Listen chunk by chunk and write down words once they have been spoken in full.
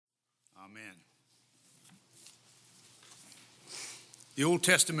The Old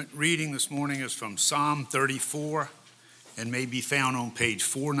Testament reading this morning is from Psalm 34 and may be found on page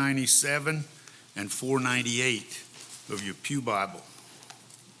 497 and 498 of your Pew Bible.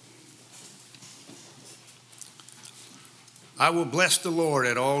 I will bless the Lord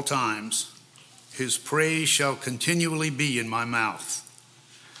at all times. His praise shall continually be in my mouth.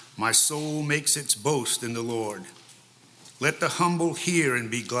 My soul makes its boast in the Lord. Let the humble hear and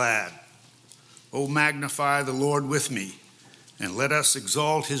be glad. O magnify the Lord with me, and let us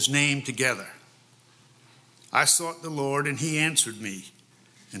exalt his name together. I sought the Lord, and he answered me,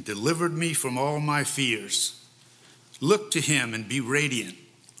 and delivered me from all my fears. Look to him and be radiant,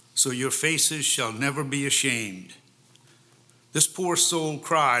 so your faces shall never be ashamed. This poor soul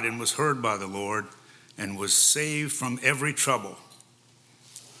cried and was heard by the Lord, and was saved from every trouble.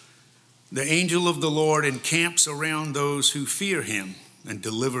 The angel of the Lord encamps around those who fear him and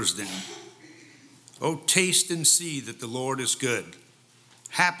delivers them. Oh, taste and see that the Lord is good.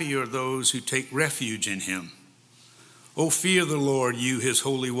 Happy are those who take refuge in him. Oh, fear the Lord, you his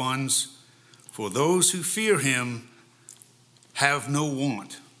holy ones, for those who fear him have no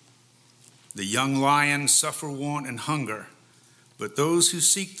want. The young lions suffer want and hunger, but those who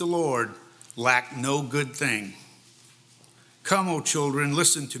seek the Lord lack no good thing. Come, O children,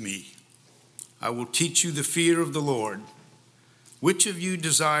 listen to me. I will teach you the fear of the Lord. Which of you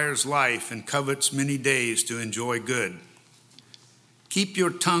desires life and covets many days to enjoy good? Keep your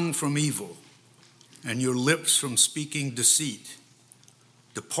tongue from evil and your lips from speaking deceit.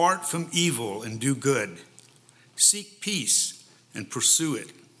 Depart from evil and do good. Seek peace and pursue it.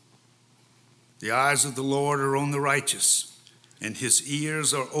 The eyes of the Lord are on the righteous, and his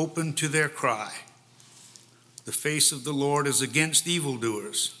ears are open to their cry. The face of the Lord is against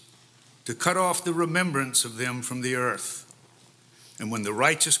evildoers, to cut off the remembrance of them from the earth. And when the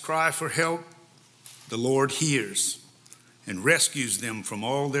righteous cry for help, the Lord hears and rescues them from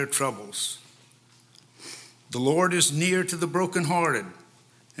all their troubles. The Lord is near to the brokenhearted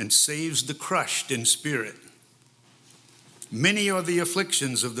and saves the crushed in spirit. Many are the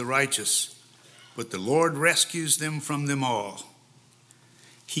afflictions of the righteous, but the Lord rescues them from them all.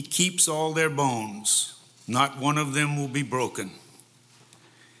 He keeps all their bones, not one of them will be broken.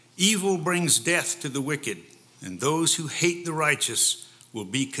 Evil brings death to the wicked, and those who hate the righteous will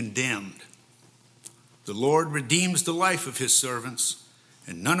be condemned. The Lord redeems the life of his servants,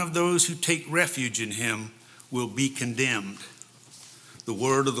 and none of those who take refuge in him will be condemned. The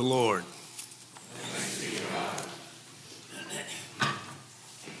word of the Lord. Thanks be to God.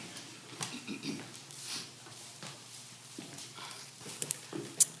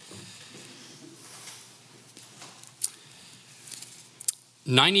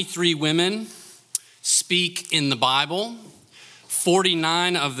 93 women speak in the Bible.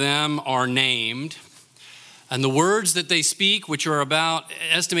 49 of them are named. And the words that they speak, which are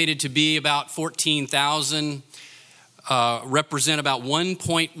estimated to be about 14,000, represent about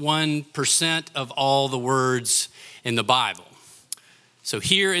 1.1% of all the words in the Bible. So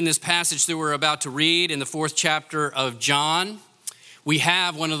here in this passage that we're about to read in the 4th chapter of John, we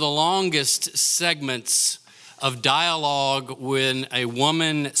have one of the longest segments of dialogue when a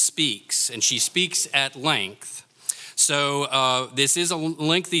woman speaks, and she speaks at length. So this is a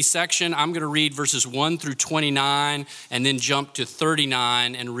lengthy section. I'm going to read verses 1 through 29 and then jump to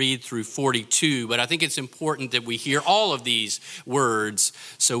 39 and read through 42. But I think it's important that we hear all of these words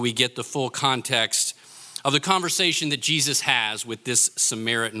so we get the full context of the conversation that Jesus has with this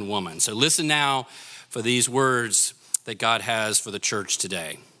Samaritan woman. So listen now for these words that God has for the church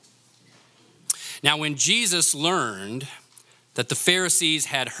today. Now, when Jesus learned that the Pharisees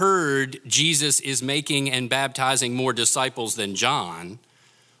had heard Jesus is making and baptizing more disciples than John,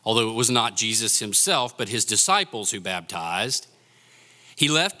 although it was not Jesus himself, but his disciples who baptized, he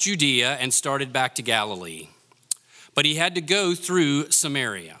left Judea and started back to Galilee. But he had to go through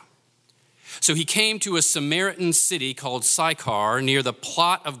Samaria. So he came to a Samaritan city called Sychar, near the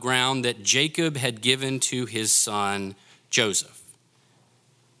plot of ground that Jacob had given to his son Joseph.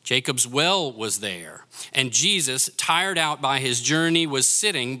 Jacob's well was there, and Jesus, tired out by his journey, was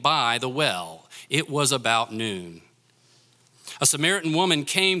sitting by the well. It was about noon. A Samaritan woman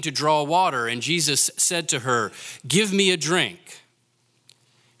came to draw water, and Jesus said to her, "Give me a drink."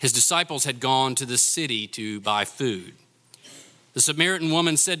 His disciples had gone to the city to buy food. The Samaritan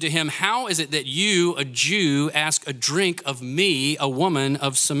woman said to him, "How is it that you, a Jew, ask a drink of me, a woman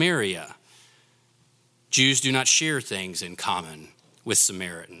of Samaria?" Jews do not share things in common with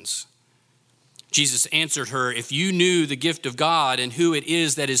Samaritans. Jesus answered her, "If you knew the gift of God and who it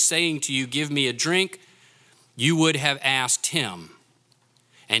is that is saying to you, 'Give me a drink,' you would have asked him,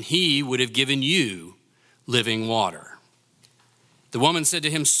 and he would have given you living water." The woman said to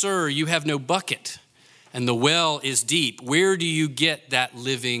him, "Sir, you have no bucket, and the well is deep. Where do you get that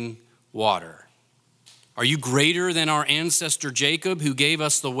living water? Are you greater than our ancestor Jacob, who gave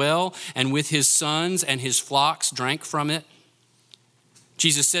us the well, and with his sons and his flocks drank from it?"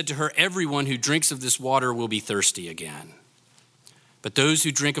 Jesus said to her, "Everyone who drinks of this water will be thirsty again. But those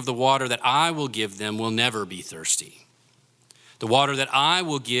who drink of the water that I will give them will never be thirsty. The water that I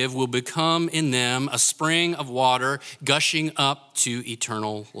will give will become in them a spring of water gushing up to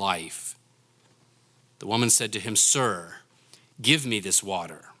eternal life." The woman said to him, "Sir, give me this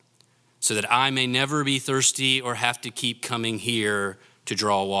water so that I may never be thirsty or have to keep coming here to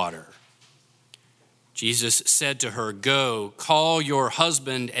draw water." Jesus said to her, "Go, call your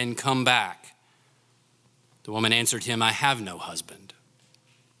husband and come back." The woman answered him, "I have no husband."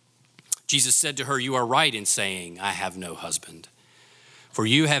 Jesus said to her, "You are right in saying, 'I have no husband.' For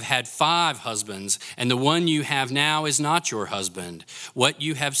you have had 5 husbands, and the one you have now is not your husband. What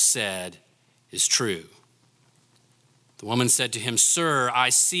you have said is true." The woman said to him, "Sir, I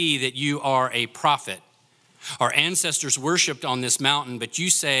see that you are a prophet. Our ancestors worshipped on this mountain, but you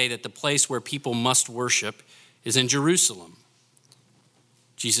say that the place where people must worship is in Jerusalem."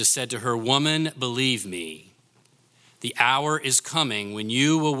 Jesus said to her, "Woman, believe me, the hour is coming when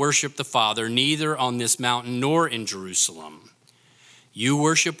you will worship the Father neither on this mountain nor in Jerusalem. You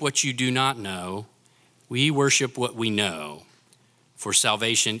worship what you do not know. We worship what we know. For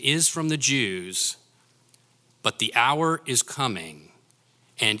salvation is from the Jews, but the hour is coming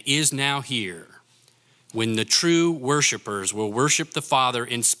and is now here when the true worshipers will worship the Father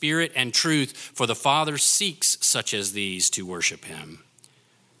in spirit and truth, for the Father seeks such as these to worship him.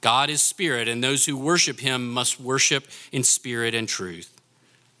 God is spirit, and those who worship him must worship in spirit and truth."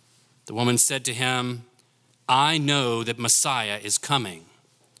 The woman said to him, "I know that Messiah is coming,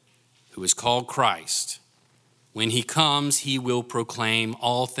 who is called Christ. When he comes, he will proclaim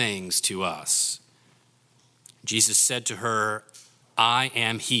all things to us." Jesus said to her, "I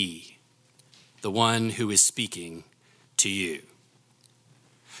am he, the one who is speaking to you."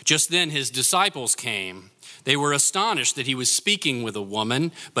 Just then his disciples came. They were astonished that he was speaking with a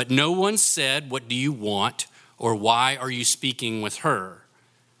woman, but no one said, "What do you want?" or "Why are you speaking with her?"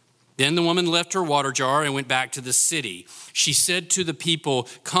 Then the woman left her water jar and went back to the city. She said to the people,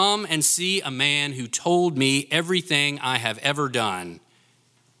 "Come and see a man who told me everything I have ever done.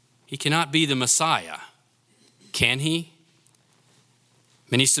 He cannot be the Messiah, can he?"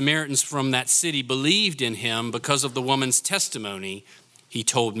 Many Samaritans from that city believed in him because of the woman's testimony. "He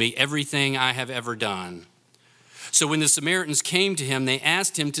told me everything I have ever done." So when the Samaritans came to him, they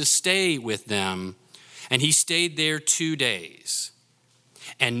asked him to stay with them, and he stayed there 2 days.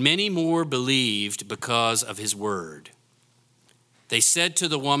 And many more believed because of his word. They said to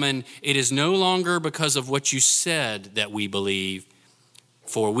the woman, "It is no longer because of what you said that we believe,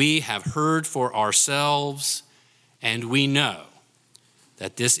 for we have heard for ourselves, and we know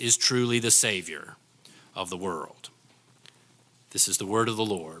that this is truly the Savior of the world." This is the word of the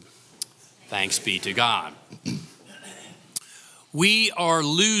Lord. Thanks be to God. We are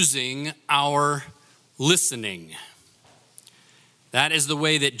losing our listening. That is the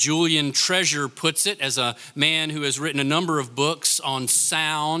way that Julian Treasure puts it, as a man who has written a number of books on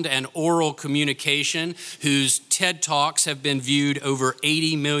sound and oral communication, whose TED Talks have been viewed over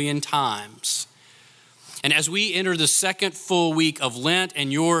 80 million times. And as we enter the second full week of Lent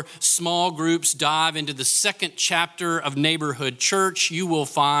and your small groups dive into the second chapter of Neighborhood Church, you will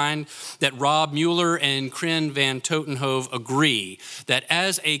find that Rob Mueller and Kryn Van Totenhove agree that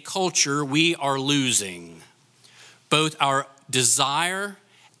as a culture, we are losing both our desire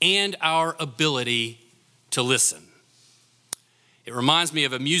and our ability to listen. It reminds me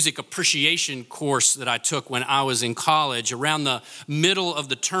of a music appreciation course that I took when I was in college. Around the middle of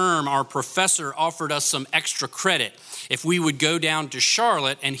the term, our professor offered us some extra credit if we would go down to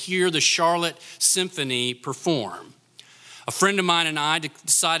Charlotte and hear the Charlotte Symphony perform. A friend of mine and I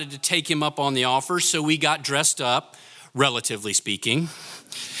decided to take him up on the offer, so we got dressed up, relatively speaking,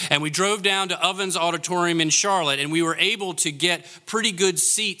 and we drove down to Ovens Auditorium in Charlotte, and we were able to get pretty good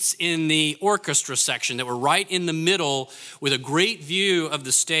seats in the orchestra section that were right in the middle with a great view of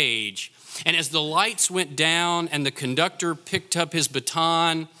the stage. And as the lights went down and the conductor picked up his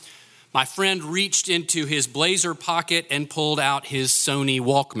baton, my friend reached into his blazer pocket and pulled out his Sony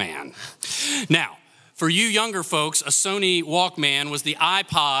Walkman. Now, for you younger folks, a Sony Walkman was the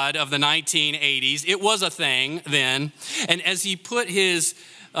iPod of the 1980s. It was a thing then. And as he put his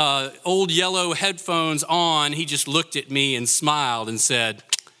old yellow headphones on, he just looked at me and smiled and said,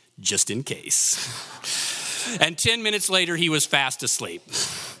 "Just in case." And 10 minutes later, he was fast asleep.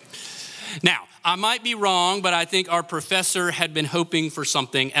 Now, I might be wrong, but I think our professor had been hoping for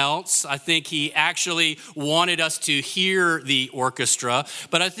something else. I think he actually wanted us to hear the orchestra,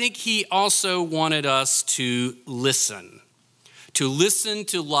 but I think he also wanted us to listen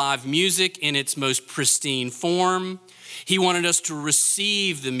to live music in its most pristine form. He wanted us to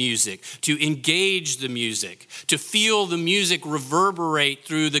receive the music, to engage the music, to feel the music reverberate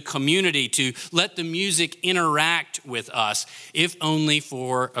through the community, to let the music interact with us, if only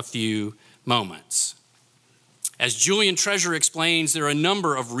for a few moments. As Julian Treasure explains, there are a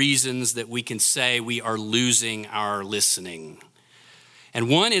number of reasons that we can say we are losing our listening. And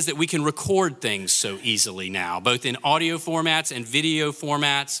one is that we can record things so easily now, both in audio formats and video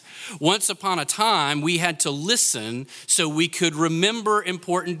formats. Once upon a time, we had to listen so we could remember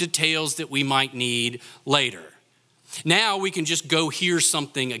important details that we might need later. Now we can just go hear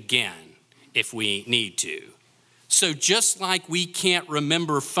something again if we need to. So just like we can't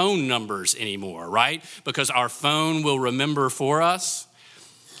remember phone numbers anymore, right? Because our phone will remember for us.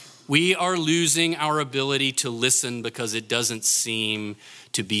 We are losing our ability to listen because it doesn't seem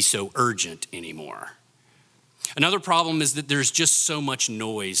to be so urgent anymore. Another problem is that there's just so much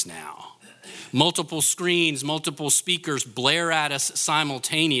noise now. Multiple screens, multiple speakers blare at us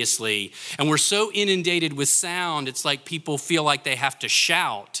simultaneously, and we're so inundated with sound, it's like people feel like they have to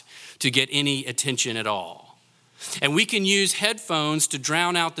shout to get any attention at all. And we can use headphones to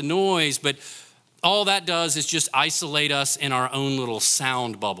drown out the noise, but all that does is just isolate us in our own little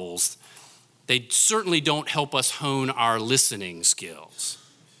sound bubbles. They certainly don't help us hone our listening skills.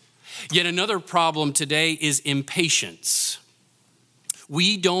 Yet another problem today is impatience.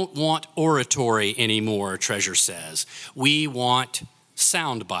 We don't want oratory anymore, Treasure says. We want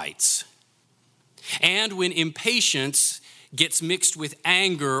sound bites. And when impatience gets mixed with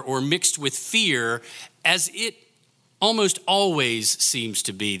anger or mixed with fear, as it almost always seems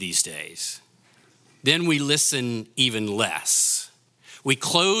to be these days, then we listen even less. We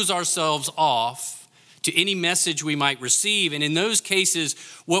close ourselves off to any message we might receive. And in those cases,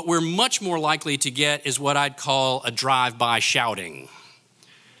 what we're much more likely to get is what I'd call a drive-by shouting.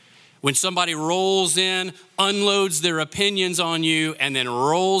 When somebody rolls in, unloads their opinions on you, and then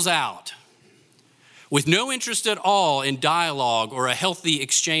rolls out with no interest at all in dialogue or a healthy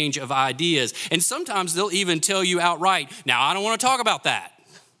exchange of ideas. And sometimes they'll even tell you outright, now I don't want to talk about that.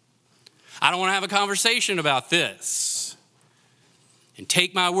 I don't want to have a conversation about this. And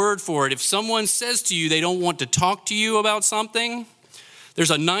take my word for it, if someone says to you they don't want to talk to you about something, there's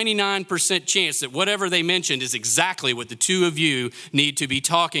a 99% chance that whatever they mentioned is exactly what the two of you need to be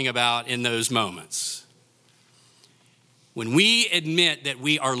talking about in those moments. When we admit that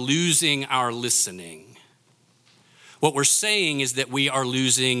we are losing our listening, what we're saying is that we are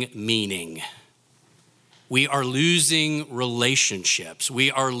losing meaning. We are losing relationships. We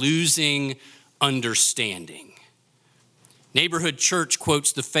are losing understanding. Neighborhood Church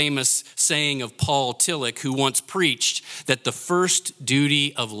quotes the famous saying of Paul Tillich, who once preached that the first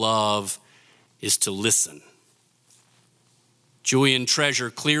duty of love is to listen. Julian Treasure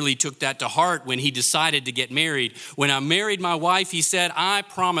clearly took that to heart when he decided to get married. When I married my wife, he said, I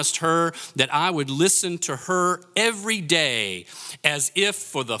promised her that I would listen to her every day as if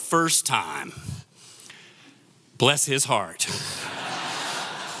for the first time. Bless his heart.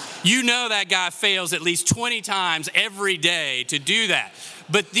 You know that guy fails at least 20 times every day to do that.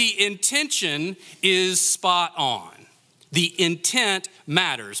 But the intention is spot on. The intent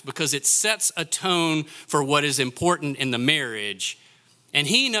matters because it sets a tone for what is important in the marriage. And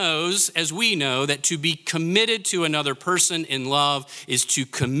he knows, as we know, that to be committed to another person in love is to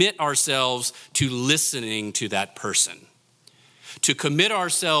commit ourselves to listening to that person. To commit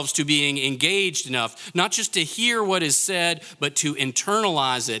ourselves to being engaged enough, not just to hear what is said, but to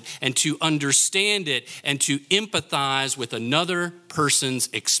internalize it and to understand it and to empathize with another person's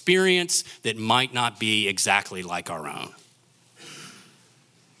experience that might not be exactly like our own.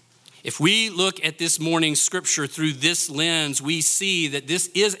 If we look at this morning's scripture through this lens, we see that this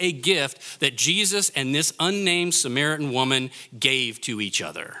is a gift that Jesus and this unnamed Samaritan woman gave to each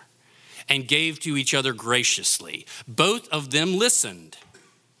other. And gave to each other graciously. Both of them listened.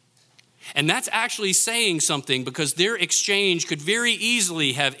 And that's actually saying something because their exchange could very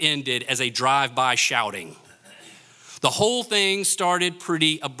easily have ended as a drive-by shouting. The whole thing started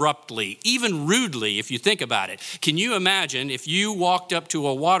pretty abruptly, even rudely if you think about it. Can you imagine if you walked up to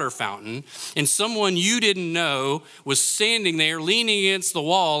a water fountain and someone you didn't know was standing there leaning against the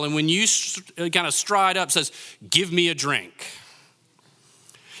wall, and when you kind of stride up says, "Give me a drink."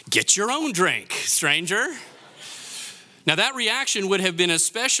 Get your own drink, stranger. Now that reaction would have been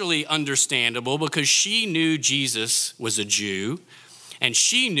especially understandable because she knew Jesus was a Jew And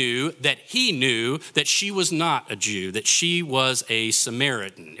she knew that he knew that she was not a Jew, that she was a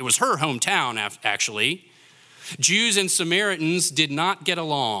Samaritan. It was her hometown, actually. Jews and Samaritans did not get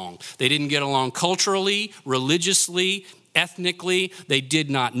along. They didn't get along culturally, religiously, ethnically. They did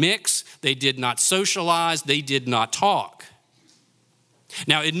not mix. They did not socialize. They did not talk.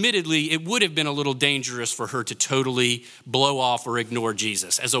 Now, admittedly, it would have been a little dangerous for her to totally blow off or ignore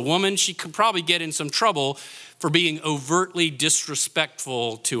Jesus. As a woman, she could probably get in some trouble for being overtly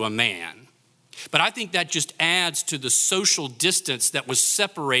disrespectful to a man. But I think that just adds to the social distance that was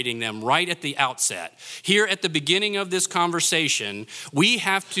separating them right at the outset. Here at the beginning of this conversation, we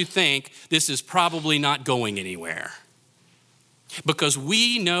have to think this is probably not going anywhere. Because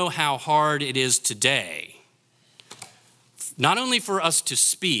we know how hard it is today, not only for us to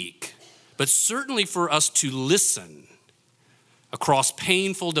speak, but certainly for us to listen across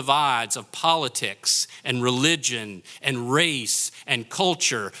painful divides of politics and religion and race and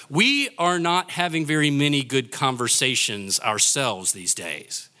culture. We are not having very many good conversations ourselves these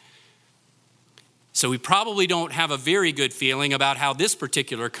days. So we probably don't have a very good feeling about how this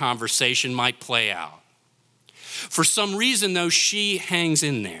particular conversation might play out. For some reason, though, she hangs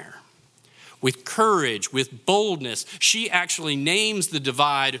in there. With courage, with boldness, she actually names the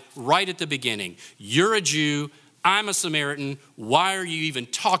divide right at the beginning. You're a Jew, I'm a Samaritan. Why are you even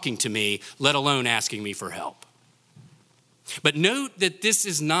talking to me, let alone asking me for help? But note that this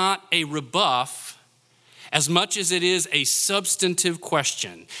is not a rebuff as much as it is a substantive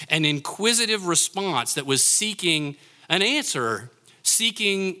question, an inquisitive response that was seeking an answer,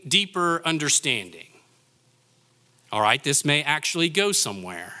 seeking deeper understanding. All right, this may actually go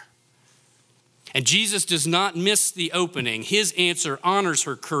somewhere. And Jesus does not miss the opening. His answer honors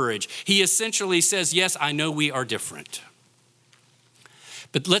her courage. He essentially says, yes, I know we are different.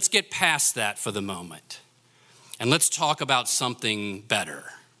 But let's get past that for the moment. And let's talk about something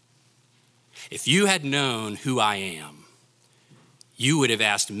better. If you had known who I am, you would have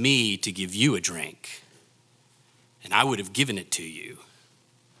asked me to give you a drink. And I would have given it to you.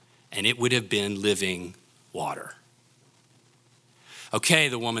 And it would have been living water. Okay,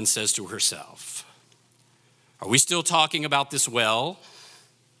 the woman says to herself, are we still talking about this well?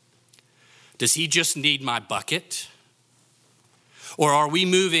 Does he just need my bucket? Or are we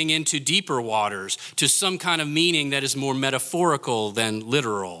moving into deeper waters to some kind of meaning that is more metaphorical than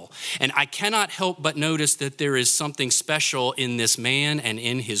literal? And I cannot help but notice that there is something special in this man and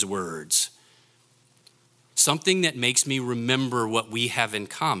in his words. Something that makes me remember what we have in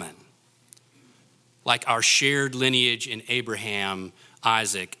common. Like our shared lineage in Abraham,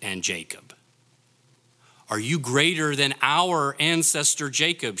 Isaac, and Jacob. Are you greater than our ancestor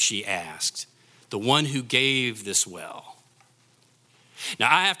Jacob, she asked, the one who gave this well?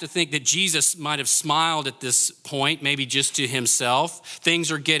 Now, I have to think that Jesus might have smiled at this point, maybe just to himself.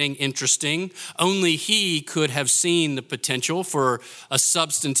 Things are getting interesting. Only he could have seen the potential for a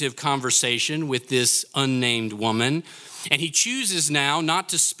substantive conversation with this unnamed woman. And he chooses now not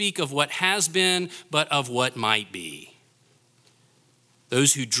to speak of what has been, but of what might be.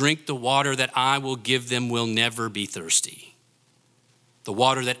 Those who drink the water that I will give them will never be thirsty. The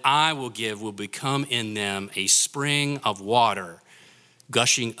water that I will give will become in them a spring of water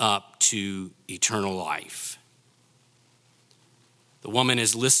gushing up to eternal life. The woman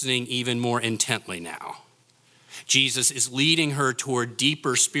is listening even more intently now. Jesus is leading her toward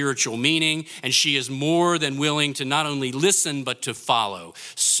deeper spiritual meaning, and she is more than willing to not only listen, but to follow.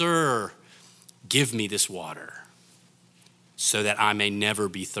 Sir, give me this water so that I may never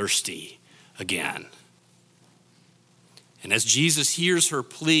be thirsty again. And as Jesus hears her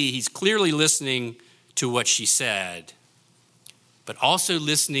plea, he's clearly listening to what she said, but also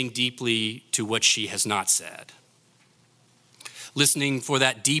listening deeply to what she has not said. Listening for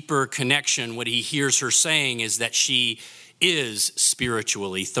that deeper connection, what he hears her saying is that she is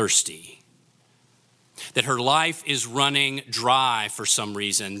spiritually thirsty. That her life is running dry for some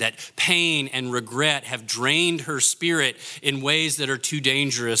reason. That pain and regret have drained her spirit in ways that are too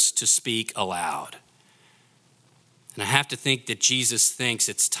dangerous to speak aloud. And I have to think that Jesus thinks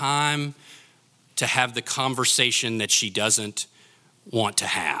it's time to have the conversation that she doesn't want to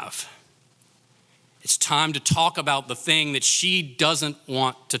have. It's time to talk about the thing that she doesn't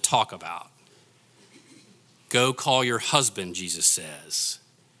want to talk about. Go call your husband, Jesus says,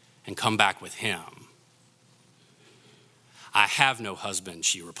 and come back with him. I have no husband,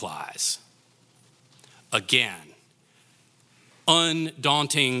 she replies. Again,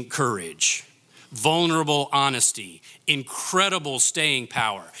 undaunting courage, vulnerable honesty, incredible staying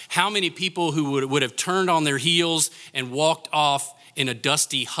power. How many people who would have turned on their heels and walked off in a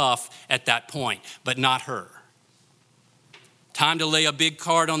dusty huff at that point, but not her. Time to lay a big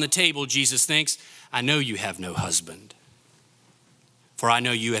card on the table, Jesus thinks. I know you have no husband, for I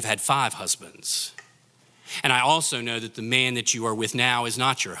know you have had 5 husbands. And I also know that the man that you are with now is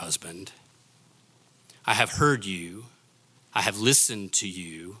not your husband. I have heard you. I have listened to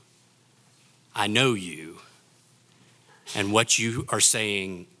you. I know you. And what you are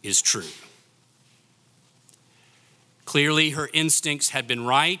saying is true. Clearly, her instincts had been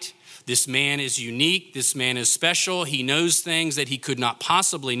right. This man is unique. This man is special. He knows things that he could not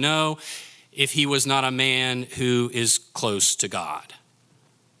possibly know if he was not a man who is close to God.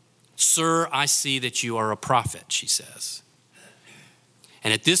 Sir, I see that you are a prophet, she says.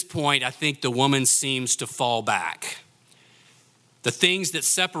 And at this point, I think the woman seems to fall back. The things that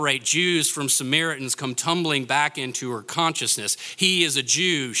separate Jews from Samaritans come tumbling back into her consciousness. He is a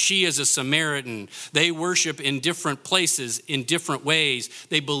Jew. She is a Samaritan. They worship in different places, in different ways.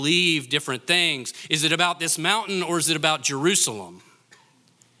 They believe different things. Is it about this mountain or is it about Jerusalem?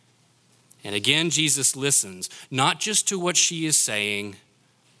 And again, Jesus listens, not just to what she is saying,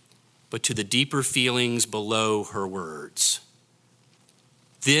 but to the deeper feelings below her words.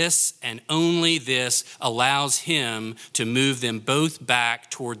 This and only this allows him to move them both back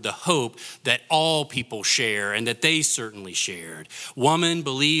toward the hope that all people share and that they certainly shared. Woman,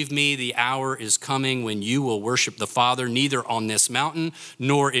 believe me, the hour is coming when you will worship the Father neither on this mountain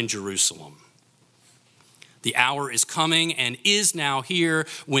nor in Jerusalem. The hour is coming and is now here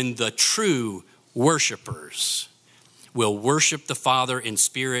when the true worshipers will worship the Father in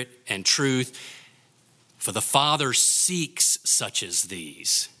spirit and truth, for the Father seeks such as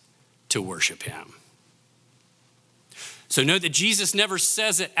these to worship him. So note that Jesus never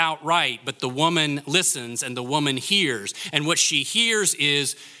says it outright, but the woman listens and the woman hears. And what she hears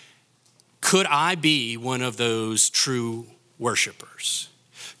is, could I be one of those true worshipers?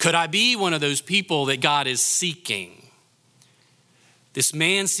 Could I be one of those people that God is seeking? This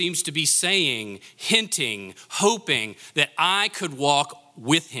man seems to be saying, hinting, hoping that I could walk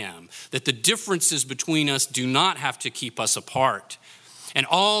with him, that the differences between us do not have to keep us apart. And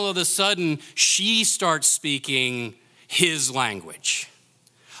all of a sudden, she starts speaking his language,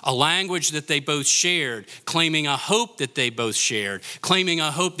 a language that they both shared, claiming a hope that they both shared, claiming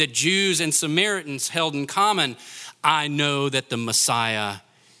a hope that Jews and Samaritans held in common. I know that the Messiah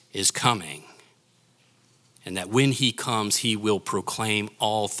is coming, and that when he comes, he will proclaim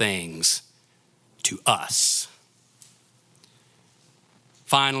all things to us.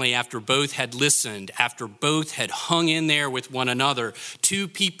 Finally, after both had listened, after both had hung in there with one another, 2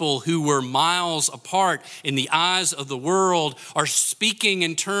 people who were miles apart in the eyes of the world are speaking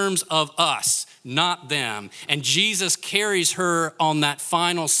in terms of us, not them. And Jesus carries her on that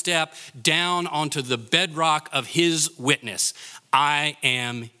final step down onto the bedrock of his witness. I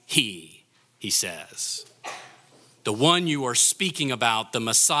am he says. The one you are speaking about, the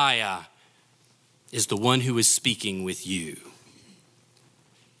Messiah, is the one who is speaking with you.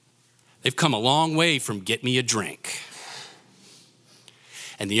 They've come a long way from get me a drink.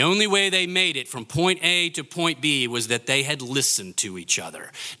 And the only way they made it from point A to point B was that they had listened to each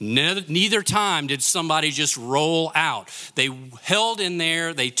other. Neither time did somebody just roll out. They held in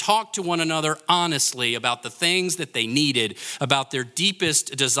there, they talked to one another honestly about the things that they needed, about their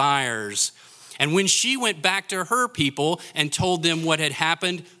deepest desires. And when she went back to her people and told them what had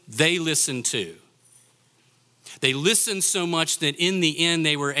happened, they listened too. They listened so much that in the end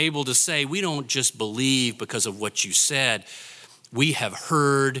they were able to say, we don't just believe because of what you said. We have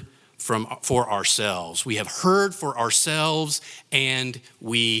heard for ourselves. We have heard for ourselves and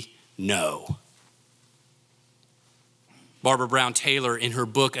we know. Barbara Brown Taylor, in her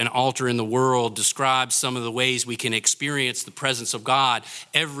book, An Altar in the World, describes some of the ways we can experience the presence of God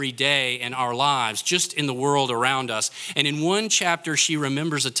every day in our lives, just in the world around us. And in one chapter, she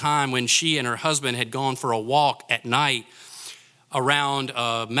remembers a time when she and her husband had gone for a walk at night around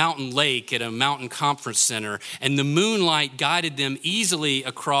a mountain lake at a mountain conference center, and the moonlight guided them easily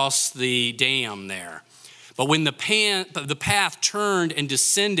across the dam there. But when the path turned and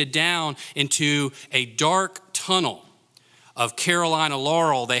descended down into a dark tunnel of Carolina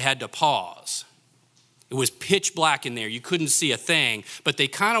laurel, they had to pause. It was pitch black in there. You couldn't see a thing, but they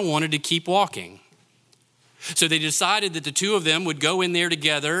kind of wanted to keep walking. So they decided that the 2 of them would go in there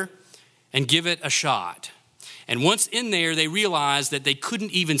together and give it a shot. And once in there, they realized that they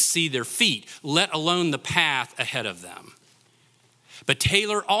couldn't even see their feet, let alone the path ahead of them. But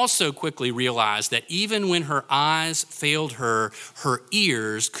Taylor also quickly realized that even when her eyes failed her, her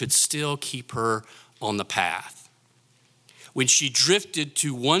ears could still keep her on the path. When she drifted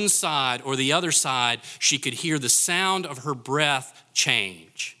to one side or the other side, she could hear the sound of her breath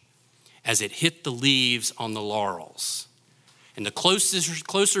change as it hit the leaves on the laurels. And the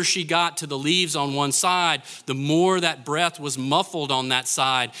closer she got to the leaves on one side, the more that breath was muffled on that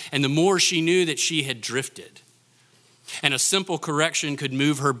side, and the more she knew that she had drifted. And a simple correction could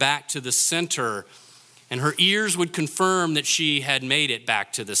move her back to the center, and her ears would confirm that she had made it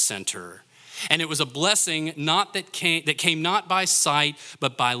back to the center. And it was a blessing that came not by sight,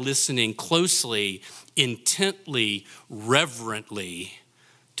 but by listening closely, intently, reverently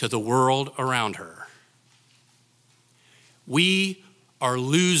to the world around her. We are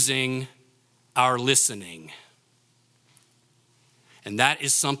losing our listening. And that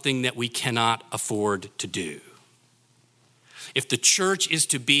is something that we cannot afford to do. If the church is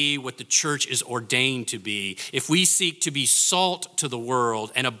to be what the church is ordained to be, if we seek to be salt to the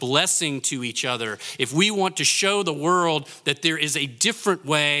world and a blessing to each other, if we want to show the world that there is a different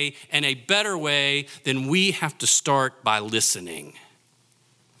way and a better way, then we have to start by listening.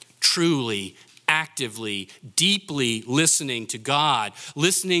 Truly, actively, deeply listening to God,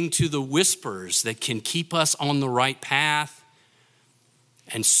 listening to the whispers that can keep us on the right path,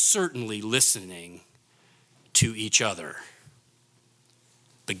 and certainly listening to each other.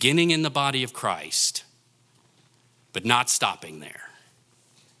 Beginning in the body of Christ, but not stopping there.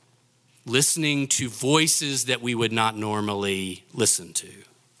 Listening to voices that we would not normally listen to.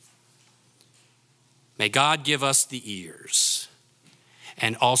 May God give us the ears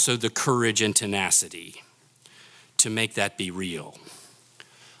and also the courage and tenacity to make that be real.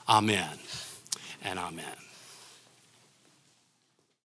 Amen and amen.